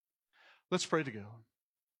Let's pray together.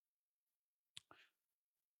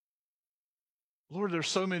 Lord, there's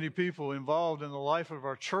so many people involved in the life of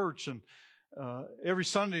our church, and every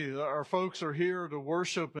Sunday our folks are here to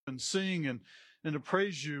worship and sing and to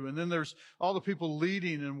praise you. And then there's all the people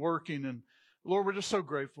leading and working. And Lord, we're just so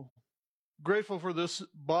grateful. Grateful for this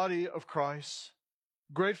body of Christ.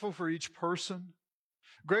 Grateful for each person.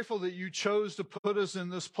 Grateful that you chose to put us in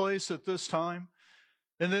this place at this time.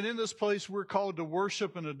 And that in this place we're called to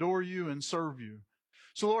worship and adore you and serve you.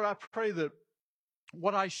 So Lord, I pray that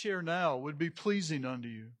what I share now would be pleasing unto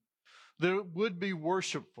you. That it would be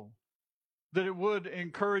worshipful. That it would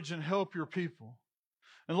encourage and help your people.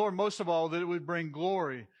 And Lord, most of all, that it would bring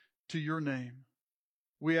glory to your name.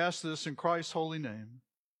 We ask this in Christ's holy name.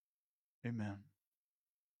 Amen.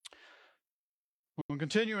 We're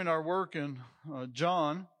continuing our work in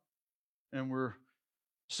John, and we're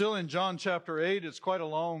still in John chapter 8. It's quite a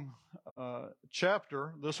long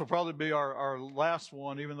chapter. This will probably be our last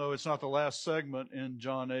one, even though it's not the last segment in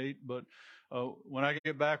John 8. But when I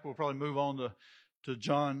get back, we'll probably move on to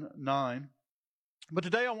John 9. But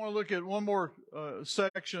today I want to look at one more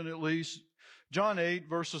section at least. John 8,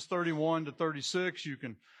 verses 31 to 36. You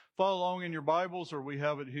can follow along in your Bibles, or we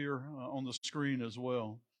have it here on the screen as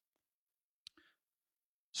well.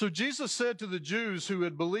 So Jesus said to the Jews who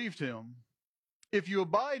had believed him, "If you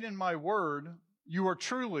abide in my word, you are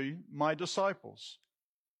truly my disciples,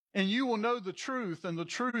 and you will know the truth, and the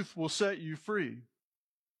truth will set you free."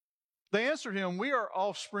 They answered him, "We are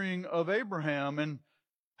offspring of Abraham and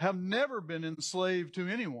have never been enslaved to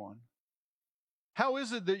anyone. How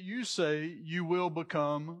is it that you say you will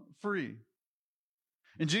become free?"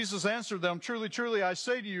 And Jesus answered them, "Truly, truly, I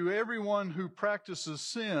say to you, everyone who practices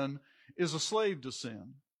sin is a slave to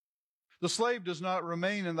sin. The slave does not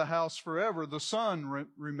remain in the house forever. The son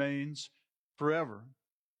remains forever.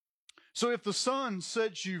 So if the Son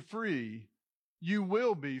sets you free, you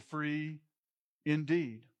will be free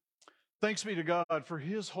indeed." Thanks be to God for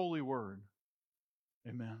his holy word.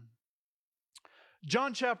 Amen.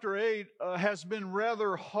 John chapter 8 has been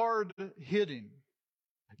rather hard-hitting.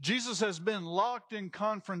 Jesus has been locked in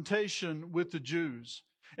confrontation with the Jews.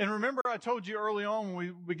 And remember, I told you early on when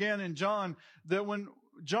we began in John that when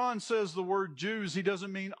John says the word Jews, he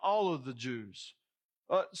doesn't mean all of the Jews.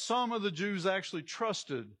 Some of the Jews actually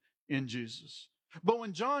trusted in Jesus. But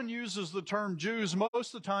when John uses the term Jews,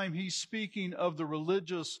 most of the time he's speaking of the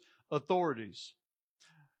religious authorities.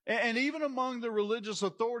 And even among the religious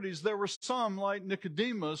authorities, there were some like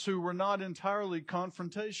Nicodemus who were not entirely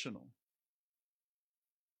confrontational.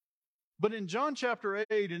 But in John chapter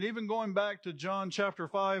 8, and even going back to John chapter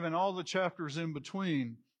 5 and all the chapters in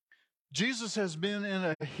between, Jesus has been in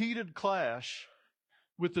a heated clash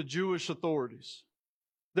with the Jewish authorities.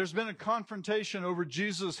 There's been a confrontation over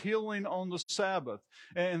Jesus healing on the Sabbath.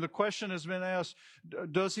 And the question has been asked,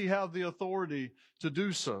 does he have the authority to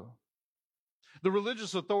do so? The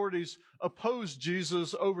religious authorities opposed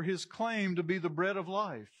Jesus over his claim to be the bread of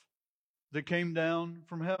life that came down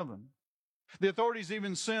from heaven. The authorities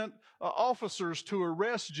even sent officers to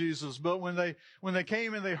arrest Jesus, but when they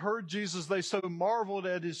came and they heard Jesus, they so marveled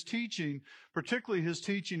at his teaching, particularly his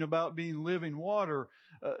teaching about being living water,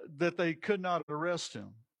 that they could not arrest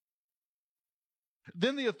him.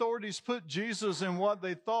 Then the authorities put Jesus in what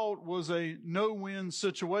they thought was a no-win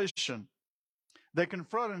situation. They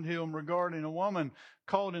confronted him regarding a woman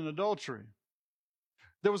caught in adultery.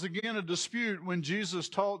 There was again a dispute when Jesus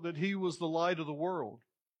taught that he was the light of the world.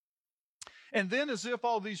 And then, as if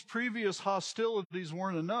all these previous hostilities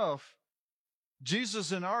weren't enough,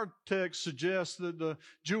 Jesus in our text suggests that the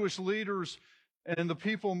Jewish leaders and the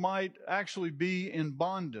people might actually be in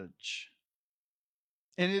bondage.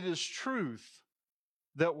 And it is truth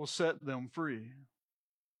that will set them free.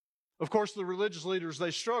 Of course, the religious leaders,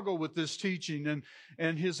 they struggle with this teaching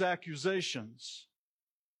and his accusations.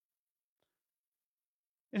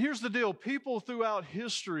 And here's the deal. People throughout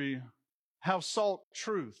history have sought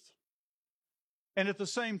truth. And at the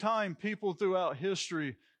same time, people throughout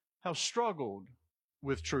history have struggled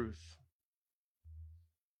with truth.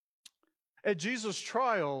 At Jesus'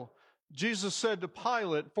 trial, Jesus said to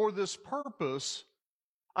Pilate, "For this purpose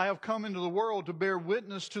I have come into the world to bear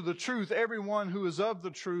witness to the truth. Everyone who is of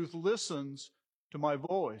the truth listens to my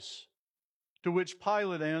voice." To which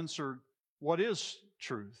Pilate answered, "What is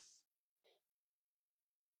truth?"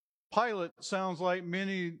 Pilate sounds like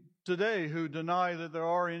many today who deny that there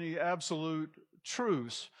are any absolute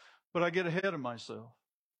truths, but I get ahead of myself.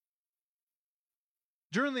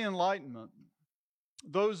 During the Enlightenment,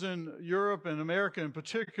 those in Europe and America in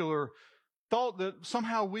particular thought that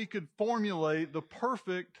somehow we could formulate the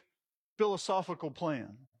perfect philosophical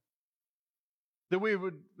plan. that we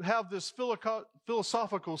would have this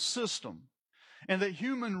philosophical system, and that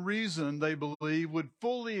human reason, they believe, would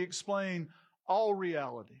fully explain all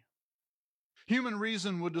reality. Human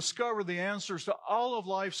reason would discover the answers to all of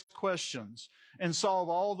life's questions and solve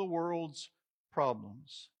all the world's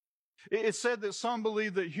problems. It's said that some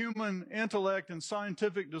believe that human intellect and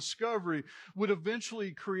scientific discovery would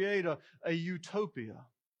eventually create a utopia.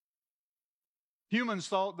 Humans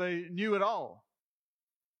thought they knew it all.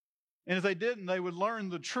 And if they didn't, they would learn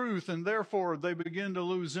the truth, and therefore they begin to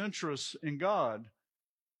lose interest in God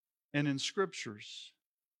and in Scriptures.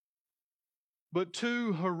 But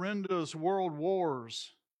two horrendous world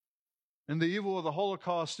wars, and the evil of the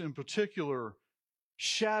Holocaust in particular,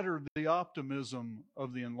 shattered the optimism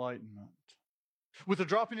of the Enlightenment. With the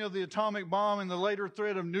dropping of the atomic bomb and the later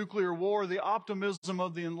threat of nuclear war, the optimism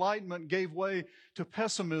of the Enlightenment gave way to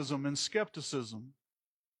pessimism and skepticism.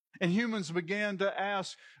 And humans began to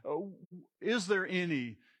ask, is there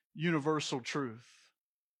any universal truth?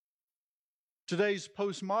 Today's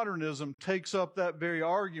postmodernism takes up that very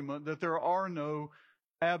argument that there are no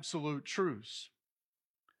absolute truths.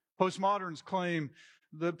 Postmoderns claim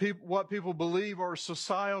that what people believe are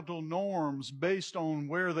societal norms based on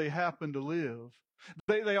where they happen to live.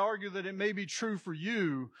 They argue that it may be true for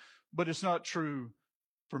you, but it's not true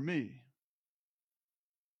for me,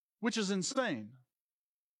 which is insane,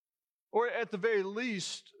 or at the very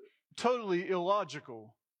least, totally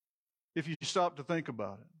illogical if you stop to think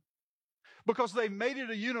about it. Because they made it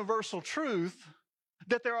a universal truth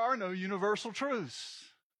that there are no universal truths.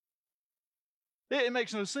 It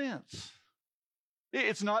makes no sense.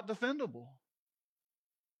 It's not defendable.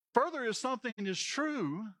 Further, if something is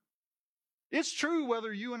true, it's true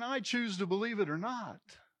whether you and I choose to believe it or not.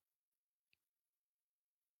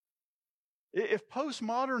 If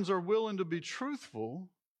postmoderns are willing to be truthful,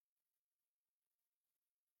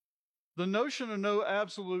 the notion of no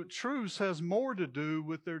absolute truths has more to do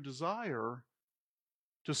with their desire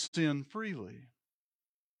to sin freely.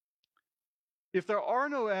 If there are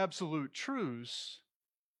no absolute truths,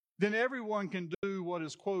 then everyone can do what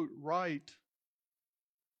is, quote, right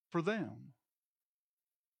for them.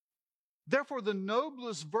 Therefore, the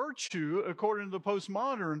noblest virtue, according to the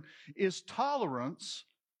postmodern, is tolerance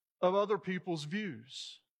of other people's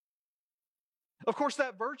views. Of course,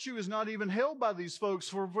 that virtue is not even held by these folks,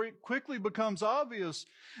 for it quickly becomes obvious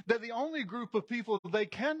that the only group of people they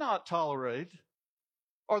cannot tolerate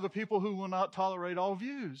are the people who will not tolerate all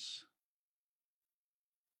views.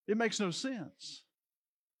 It makes no sense.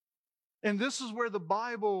 And this is where the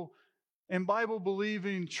Bible and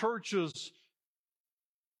Bible-believing churches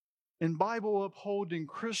and Bible-upholding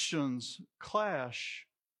Christians clash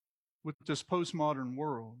with this postmodern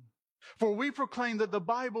world. For we proclaim that the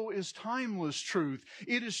Bible is timeless truth.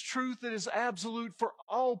 It is truth that is absolute for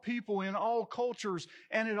all people in all cultures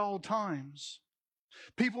and at all times.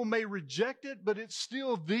 People may reject it, but it's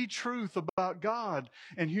still the truth about God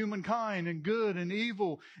and humankind and good and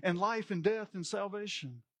evil and life and death and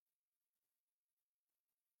salvation.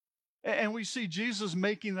 And we see Jesus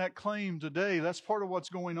making that claim today. That's part of what's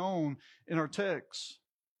going on in our text.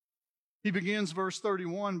 He begins verse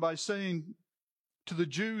 31 by saying to the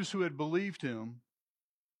Jews who had believed him,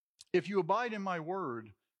 "If you abide in my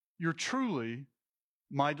word, you're truly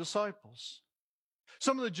my disciples."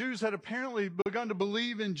 Some of the Jews had apparently begun to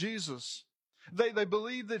believe in Jesus. They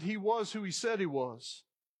believed that he was who he said he was.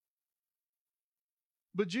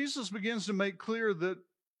 But Jesus begins to make clear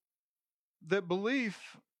that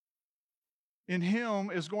belief in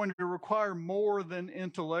him is going to require more than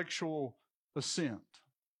intellectual assent.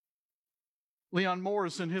 Leon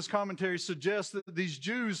Morris, in his commentary, suggests that these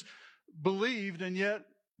Jews believed, and yet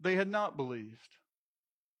they had not believed.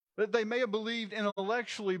 That they may have believed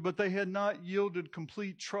intellectually, but they had not yielded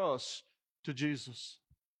complete trust to Jesus.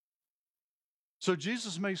 So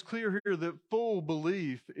Jesus makes clear here that full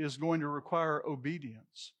belief is going to require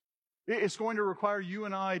obedience. It's going to require you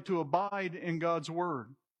and I to abide in God's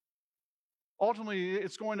word. Ultimately,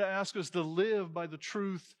 it's going to ask us to live by the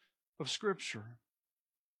truth of Scripture.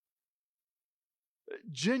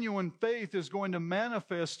 Genuine faith is going to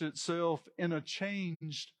manifest itself in a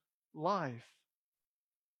changed life,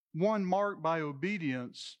 one marked by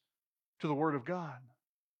obedience to the Word of God.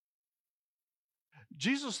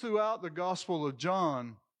 Jesus, throughout the Gospel of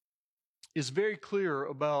John, is very clear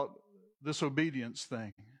about this obedience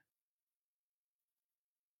thing.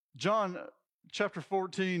 John chapter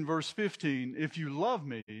 14, verse 15, "If you love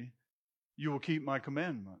me, you will keep my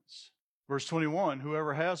commandments." Verse 21,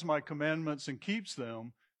 "Whoever has my commandments and keeps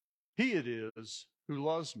them, he it is who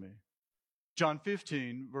loves me." John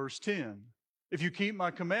 15, verse 10, If you keep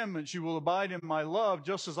my commandments, you will abide in my love,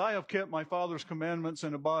 just as I have kept my Father's commandments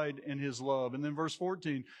and abide in his love. And then verse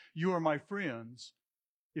 14, you are my friends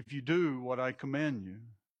if you do what I command you.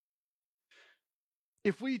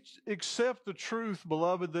 If we accept the truth,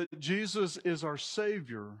 beloved, that Jesus is our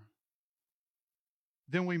Savior,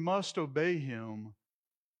 then we must obey him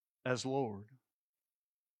as Lord.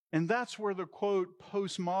 And that's where the, quote,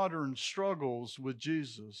 postmodern struggles with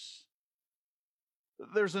Jesus.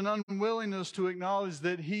 There's an unwillingness to acknowledge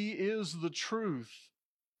that he is the truth,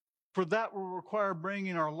 for that will require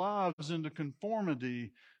bringing our lives into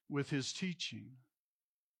conformity with his teaching.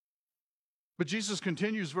 But Jesus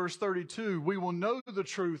continues, verse 32, we will know the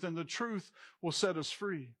truth, and the truth will set us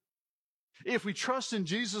free. If we trust in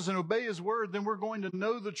Jesus and obey his word, then we're going to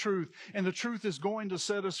know the truth, and the truth is going to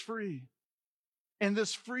set us free. And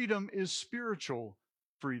this freedom is spiritual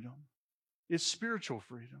freedom. It's spiritual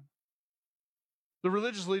freedom. The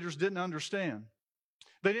religious leaders didn't understand.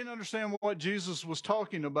 They didn't understand what Jesus was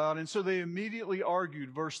talking about, and so they immediately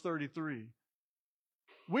argued, verse 33.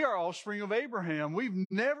 We are offspring of Abraham. We've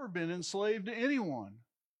never been enslaved to anyone.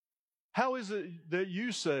 How is it that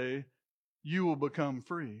you say you will become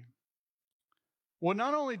free? Well,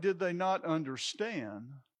 not only did they not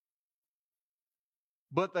understand,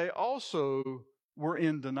 but they also were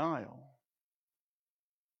in denial.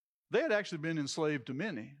 They had actually been enslaved to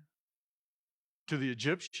many. To the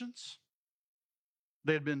Egyptians.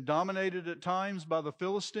 They had been dominated at times by the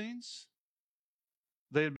Philistines.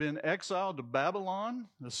 They had been exiled to Babylon,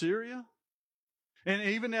 Assyria. And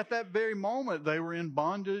even at that very moment, they were in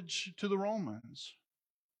bondage to the Romans.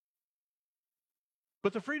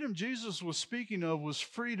 But the freedom Jesus was speaking of was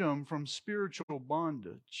freedom from spiritual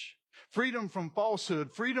bondage. Freedom from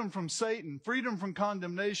falsehood, freedom from Satan, freedom from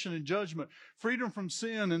condemnation and judgment, freedom from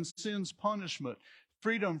sin and sin's punishment,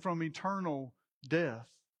 freedom from eternal death.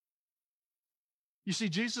 You see,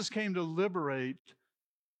 Jesus came to liberate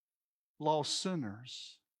lost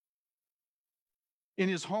sinners. In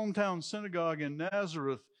his hometown synagogue in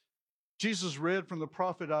Nazareth, Jesus read from the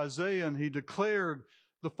prophet Isaiah, and he declared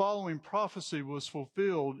the following prophecy was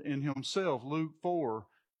fulfilled in himself, Luke 4,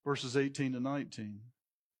 verses 18 to 19.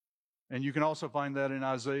 And you can also find that in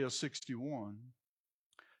Isaiah 61.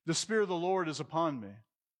 The Spirit of the Lord is upon me,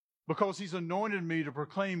 because he's anointed me to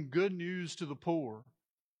proclaim good news to the poor.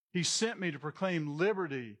 He sent me to proclaim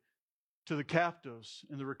liberty to the captives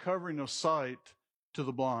and the recovering of sight to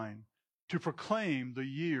the blind, to proclaim the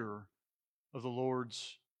year of the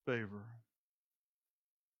Lord's favor.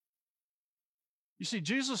 You see,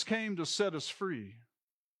 Jesus came to set us free,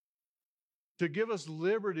 to give us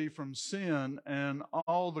liberty from sin and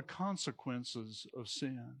all the consequences of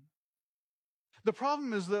sin. The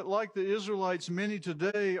problem is that, like the Israelites, many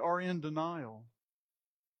today are in denial.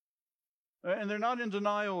 And they're not in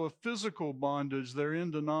denial of physical bondage, they're in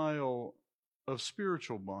denial of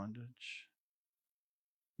spiritual bondage.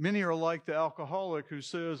 Many are like the alcoholic who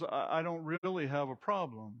says, I don't really have a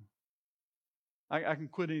problem. I can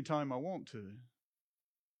quit anytime I want to.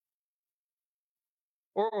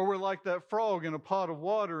 Or we're like that frog in a pot of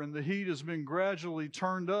water, and the heat has been gradually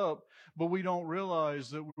turned up, but we don't realize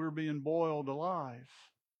that we're being boiled alive.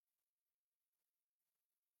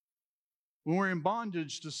 When we're in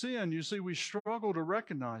bondage to sin, you see, we struggle to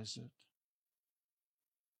recognize it.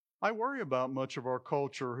 I worry about much of our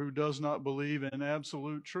culture who does not believe in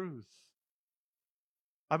absolute truth.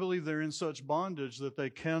 I believe they're in such bondage that they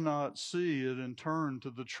cannot see it and turn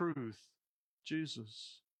to the truth,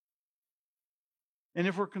 Jesus. And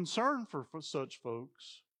if we're concerned for such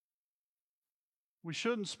folks, we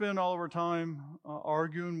shouldn't spend all of our time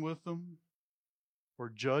arguing with them or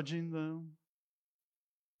judging them.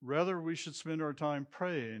 Rather, we should spend our time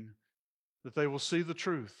praying that they will see the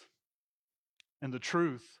truth, and the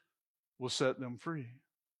truth will set them free.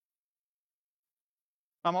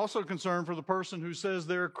 I'm also concerned for the person who says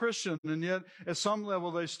they're a Christian, and yet at some level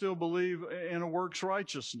they still believe in a works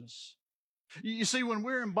righteousness. You see, when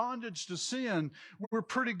we're in bondage to sin, we're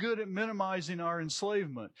pretty good at minimizing our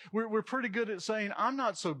enslavement. We're pretty good at saying, I'm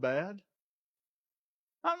not so bad.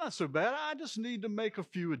 I'm not so bad. I just need to make a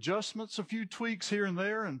few adjustments, a few tweaks here and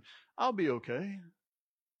there, and I'll be okay.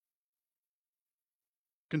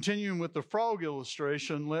 Continuing with the frog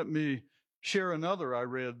illustration, let me share another I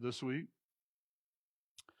read this week.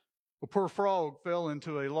 A poor frog fell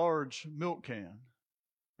into a large milk can.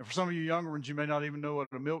 And for some of you younger ones, you may not even know what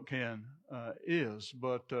a milk can is,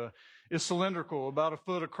 but it's cylindrical, about a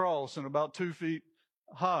foot across and about 2 feet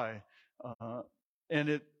high. And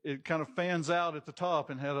it kind of fans out at the top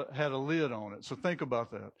and had a lid on it. So think about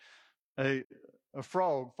that. A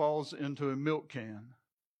frog falls into a milk can.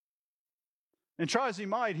 And try as he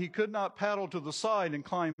might, he could not paddle to the side and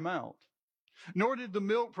climb out. Nor did the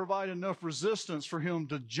milk provide enough resistance for him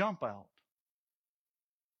to jump out.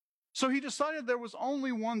 So he decided there was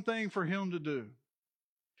only one thing for him to do.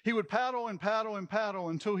 He would paddle and paddle and paddle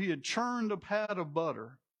until he had churned a pad of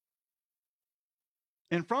butter.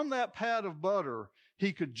 And from that pad of butter,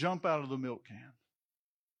 he could jump out of the milk can.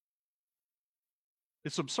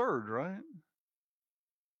 It's absurd, right?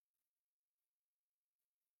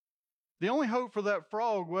 The only hope for that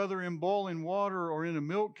frog, whether in boiling water or in a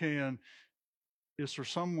milk can, is for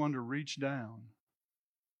someone to reach down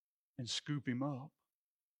and scoop him up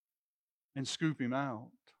and scoop him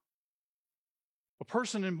out. A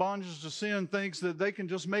person in bondage to sin thinks that they can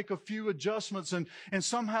just make a few adjustments and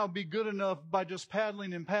somehow be good enough by just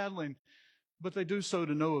paddling and paddling, but they do so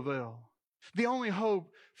to no avail. The only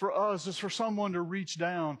hope for us is for someone to reach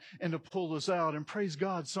down and to pull us out. And praise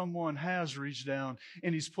God, someone has reached down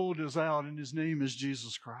and he's pulled us out, and his name is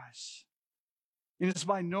Jesus Christ. And it's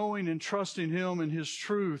by knowing and trusting him and his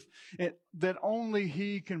truth that only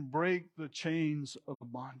he can break the chains of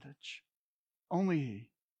bondage. Only he.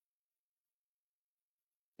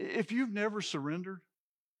 If you've never surrendered,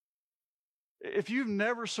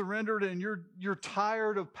 and you're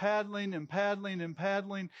tired of paddling and paddling and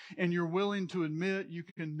paddling, and you're willing to admit you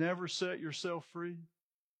can never set yourself free,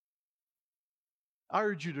 I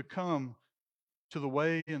urge you to come to the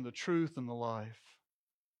way and the truth and the life.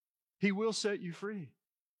 He will set you free.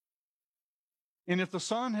 And if the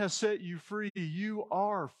Son has set you free, you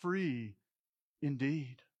are free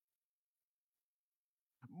indeed.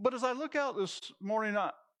 But as I look out this morning,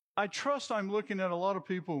 I trust I'm looking at a lot of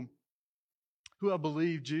people who have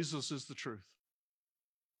believed Jesus is the truth.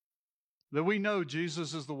 That we know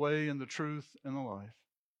Jesus is the way and the truth and the life.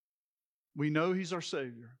 We know he's our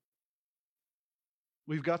Savior.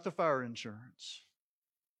 We've got the fire insurance.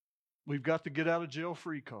 We've got the get out of jail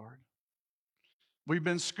free card. We've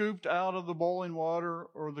been scooped out of the boiling water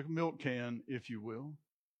or the milk can, if you will.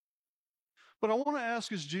 But I want to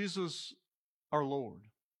ask, is Jesus our Lord?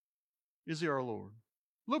 Is he our Lord?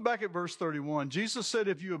 Look back at verse 31. Jesus said,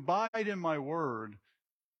 if you abide in my word,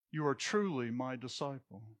 you are truly my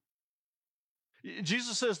disciple.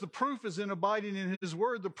 Jesus says the proof is in abiding in his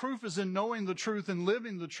word. The proof is in knowing the truth and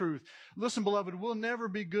living the truth. Listen, beloved, we'll never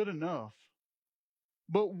be good enough.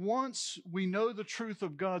 But once we know the truth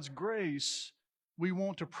of God's grace, we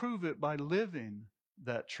want to prove it by living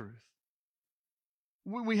that truth.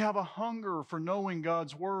 We have a hunger for knowing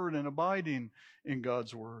God's word and abiding in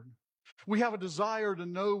God's word. We have a desire to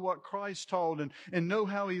know what Christ taught and know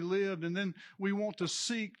how he lived, and then we want to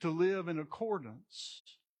seek to live in accordance.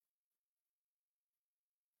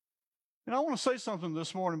 And I want to say something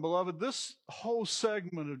this morning, beloved. This whole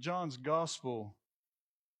segment of John's gospel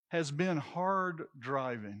has been hard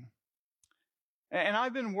driving. And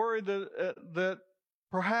I've been worried that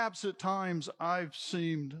perhaps at times I've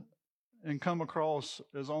seemed and come across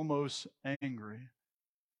as almost angry.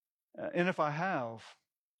 And if I have,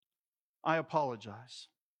 I apologize.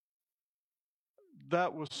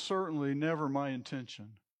 That was certainly never my intention.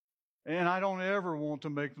 And I don't ever want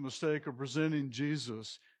to make the mistake of presenting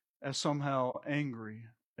Jesus as somehow angry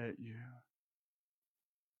at you.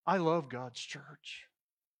 I love God's church.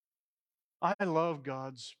 I love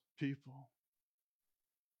God's people.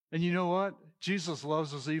 And you know what? Jesus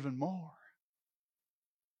loves us even more.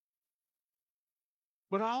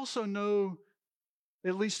 But I also know,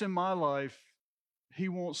 at least in my life, he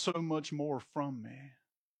wants so much more from me.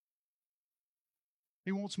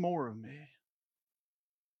 He wants more of me.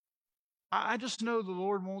 I just know the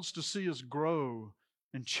Lord wants to see us grow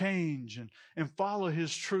and change and follow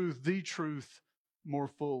his truth, the truth, more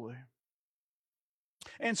fully.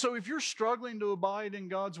 And so if you're struggling to abide in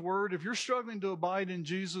God's word, if you're struggling to abide in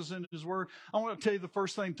Jesus and his word, I want to tell you the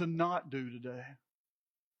first thing to not do today.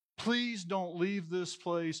 Please don't leave this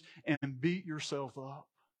place and beat yourself up.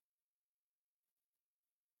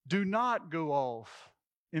 Do not go off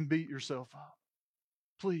and beat yourself up.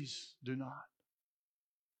 Please do not.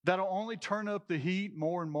 That'll only turn up the heat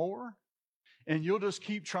more and more, and you'll just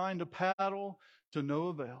keep trying to paddle to no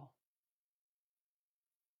avail.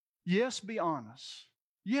 Yes, be honest.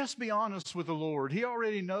 Yes, be honest with the Lord. He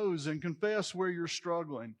already knows, and confess where you're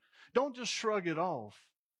struggling. Don't just shrug it off.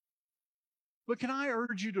 But can I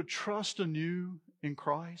urge you to trust anew in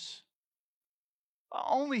Christ?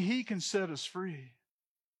 Only he can set us free.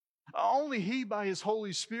 Only he, by his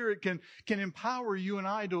Holy Spirit, can empower you and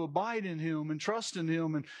I to abide in him and trust in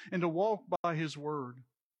him and to walk by his word.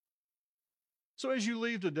 So as you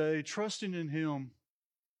leave today, trusting in him,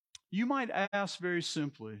 you might ask very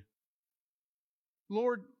simply,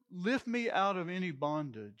 Lord, lift me out of any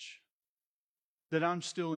bondage that I'm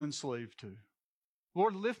still enslaved to.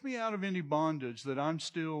 Lord, lift me out of any bondage that I'm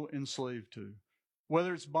still enslaved to,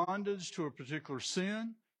 whether it's bondage to a particular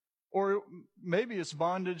sin, or maybe it's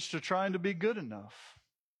bondage to trying to be good enough.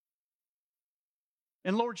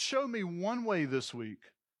 And Lord, show me one way this week.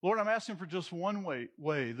 Lord, I'm asking for just one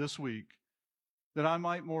way this week that I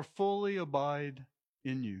might more fully abide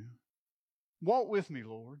in you. Walk with me,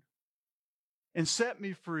 Lord, and set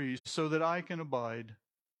me free so that I can abide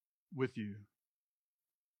with you.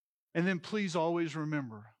 And then please always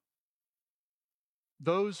remember,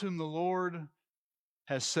 those whom the Lord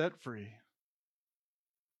has set free,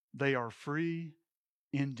 they are free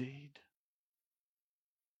indeed.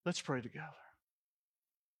 Let's pray together.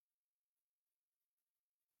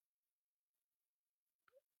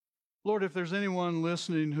 Lord, if there's anyone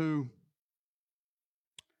listening who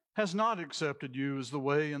has not accepted you as the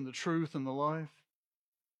way and the truth and the life,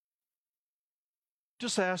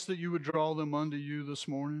 just ask that you would draw them unto you this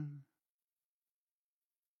morning,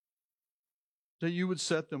 that you would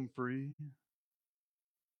set them free,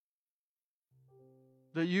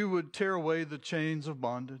 that you would tear away the chains of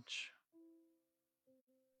bondage.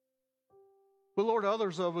 But Lord,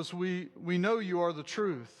 others of us, we know you are the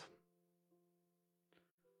truth.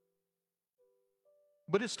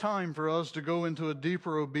 But it's time for us to go into a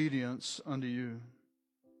deeper obedience unto you.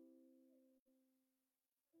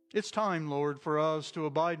 It's time, Lord, for us to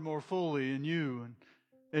abide more fully in you and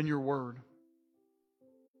in your word.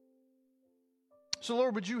 So,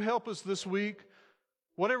 Lord, would you help us this week,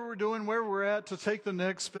 whatever we're doing, where we're at, to take the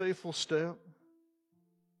next faithful step?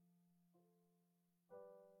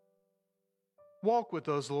 Walk with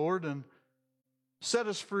us, Lord, and set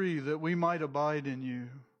us free that we might abide in you.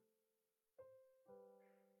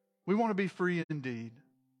 We want to be free indeed.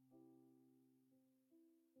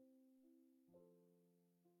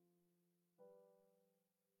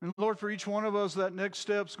 And Lord, for each one of us, that next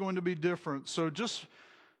step is going to be different. So just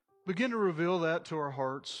begin to reveal that to our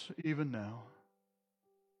hearts even now.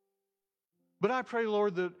 But I pray,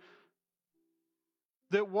 Lord,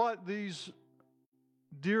 that what these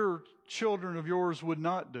dear children of yours would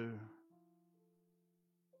not do,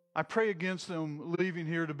 I pray against them leaving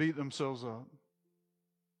here to beat themselves up.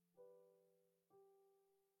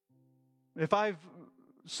 If I've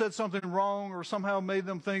said something wrong or somehow made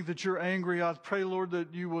them think that you're angry, I pray, Lord,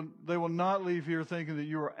 that they will not leave here thinking that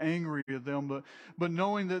you are angry at them, but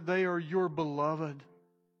knowing that they are your beloved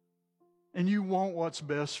and you want what's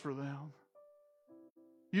best for them.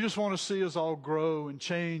 You just want to see us all grow and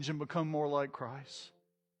change and become more like Christ.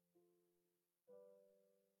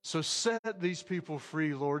 So set these people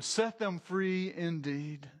free, Lord. Set them free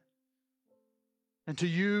indeed. And to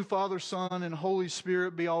you, Father, Son, and Holy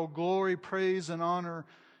Spirit, be all glory, praise, and honor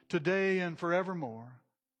today and forevermore.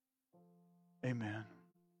 Amen.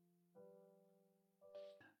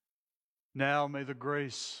 Now may the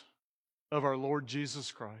grace of our Lord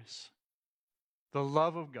Jesus Christ, the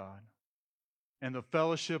love of God, and the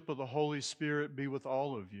fellowship of the Holy Spirit be with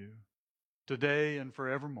all of you today and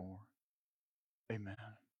forevermore. Amen.